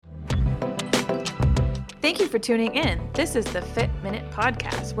Thank you for tuning in. This is the Fit Minute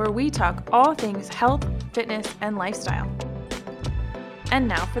Podcast, where we talk all things health, fitness, and lifestyle. And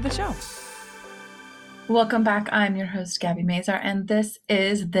now for the show. Welcome back. I'm your host, Gabby Mazar, and this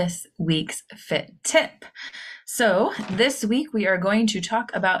is this week's Fit Tip. So this week we are going to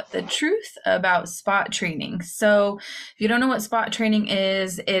talk about the truth about spot training. So if you don't know what spot training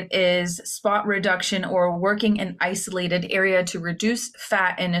is, it is spot reduction or working an isolated area to reduce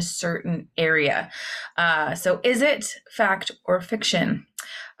fat in a certain area. So is it fact or fiction?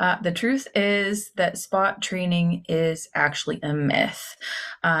 The truth is that spot training is actually a myth.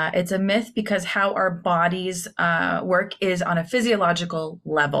 It's a myth because how our bodies work is on a physiological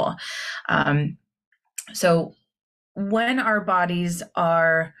level. So when our bodies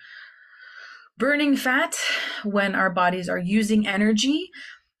are burning fat, when our bodies are using energy,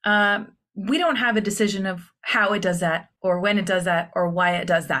 we don't have a decision of how it does that or when it does that or why it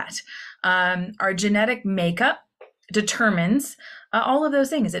does that. Our genetic makeup determines all of those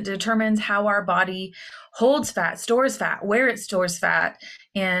things. It determines how our body holds fat, stores fat, where it stores fat.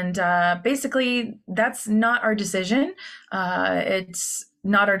 And basically, that's not our decision. It's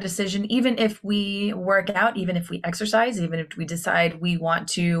not our decision, even if we work out, even if we exercise, even if we decide we want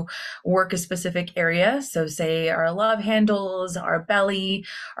to work a specific area. So say our love handles, our belly,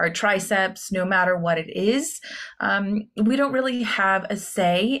 our triceps, no matter what it is, we don't really have a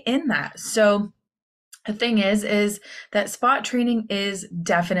say in that. So the thing is that spot training is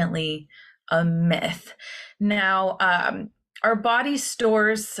definitely a myth. Now, our body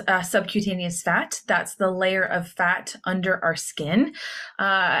stores subcutaneous fat. That's the layer of fat under our skin.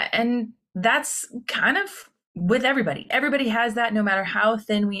 And that's kind of with everybody. Everybody has that no matter how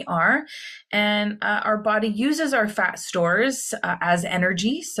thin we are. And our body uses our fat stores as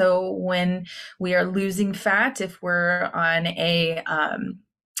energy. So when we are losing fat, if we're on a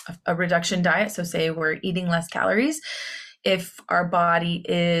reduction diet, so say we're eating less calories, if our body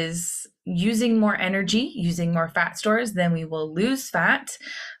is using more energy, using more fat stores, then we will lose fat,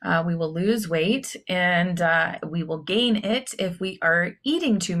 we will lose weight, and we will gain it if we are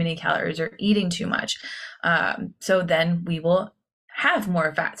eating too many calories or eating too much. So then we will have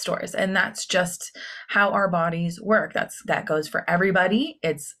more fat stores, and that's just how our bodies work. That goes for everybody.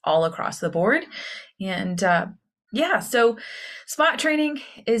 It's all across the board. And so spot training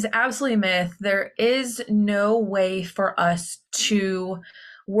is absolutely a myth. There is no way for us to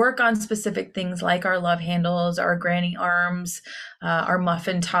work on specific things like our love handles, our granny arms, our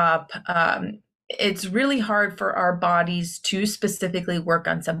muffin top. It's really hard for our bodies to specifically work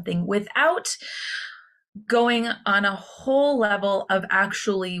on something without going on a whole level of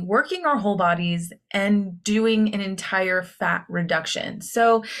actually working our whole bodies and doing an entire fat reduction.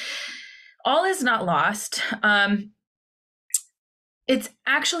 So all is not lost. It's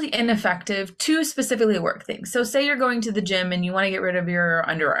actually ineffective to specifically work things. So say you're going to the gym and you want to get rid of your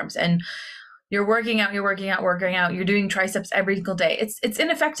underarms and you're working out, you're doing triceps every single day. It's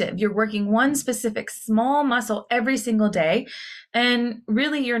ineffective. You're working one specific small muscle every single day. And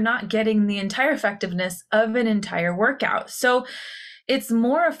really, you're not getting the entire effectiveness of an entire workout. So it's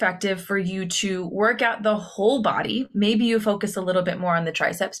more effective for you to work out the whole body. Maybe you focus a little bit more on the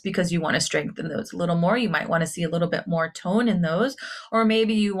triceps because you want to strengthen those a little more. You might want to see a little bit more tone in those. Or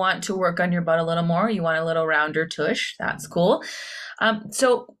maybe you want to work on your butt a little more. You want a little rounder tush. That's cool.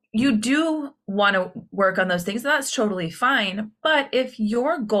 So you do want to work on those things. That's totally fine. But if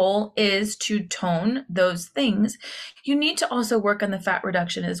your goal is to tone those things, you need to also work on the fat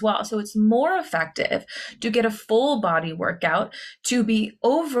reduction as well. So it's more effective to get a full body workout, to be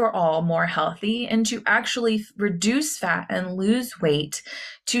overall more healthy, and to actually reduce fat and lose weight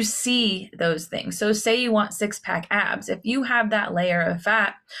to see those things. So say you want 6-pack abs. If you have that layer of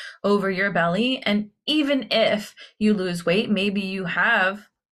fat over your belly, and even if you lose weight, maybe you have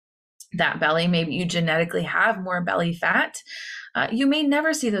that belly, maybe you genetically have more belly fat, you may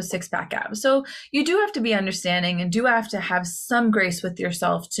never see those 6-pack abs. So you do have to be understanding and do have to have some grace with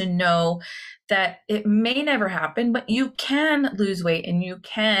yourself to know that it may never happen, but you can lose weight and you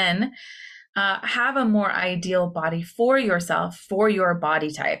can have a more ideal body for yourself, for your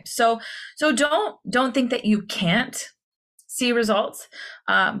body type. So don't think that you can't see results,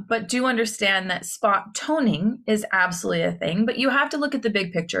 but do understand that spot toning is absolutely a thing. But you have to look at the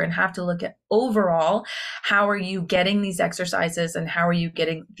big picture and have to look at overall, how are you getting these exercises and how are you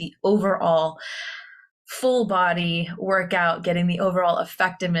getting the overall full body workout, getting the overall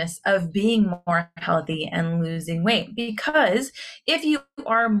effectiveness of being more healthy and losing weight. Because if you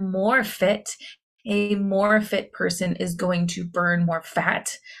are more fit, a more fit person is going to burn more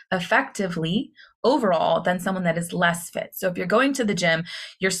fat effectively overall than someone that is less fit. So if you're going to the gym,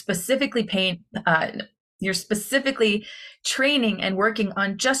 you're specifically You're specifically training and working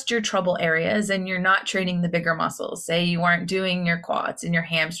on just your trouble areas, and you're not training the bigger muscles. Say you aren't doing your quads and your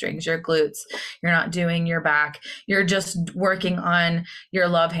hamstrings, your glutes, you're not doing your back, you're just working on your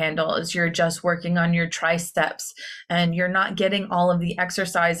love handles, you're just working on your triceps, and you're not getting all of the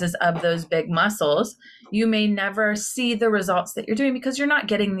exercises of those big muscles. You may never see the results that you're doing because you're not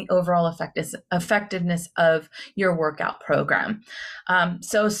getting the overall effectiveness of your workout program.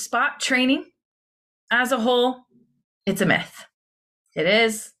 So spot training as a whole, it's a myth. It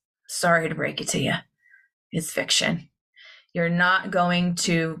is. Sorry to break it to you. It's fiction. You're not going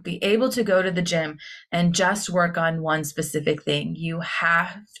to be able to go to the gym and just work on one specific thing. You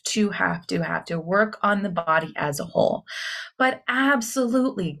have to work on the body as a whole. But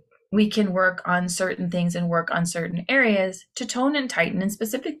absolutely, we can work on certain things and work on certain areas to tone and tighten in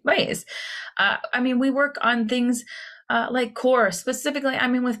specific ways. We work on things like core specifically.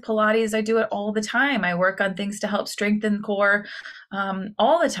 With Pilates, I do it all the time. I work on things to help strengthen core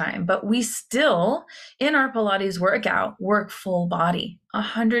all the time, but we still, in our Pilates workout, work full body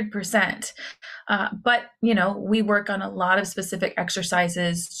 100%. But, we work on a lot of specific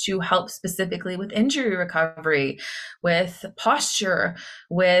exercises to help specifically with injury recovery, with posture,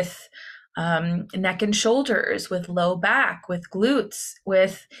 with neck and shoulders, with low back, with glutes,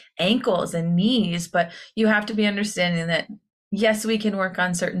 with ankles and knees. But you have to be understanding that, yes, we can work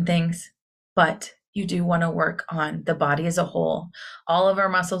on certain things, but you do want to work on the body as a whole. All of our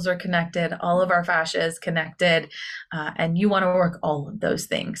muscles are connected, all of our fascia is connected, and you want to work all of those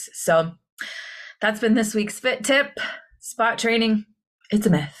things. So that's been this week's fit tip. Spot training, it's a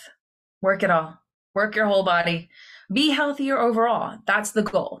myth. Work it all. Work your whole body. Be healthier overall. That's the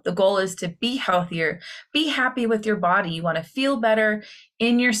goal. The goal is to be healthier, be happy with your body. You want to feel better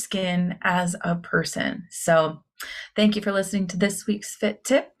in your skin as a person. So thank you for listening to this week's fit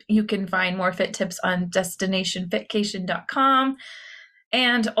tip. You can find more fit tips on destinationfitcation.com.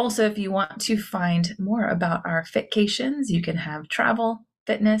 And also, if you want to find more about our Fitcations, you can have travel,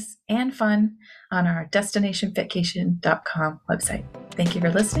 fitness, and fun on our destinationfitcation.com website. Thank you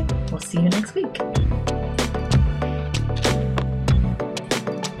for listening. We'll see you next week.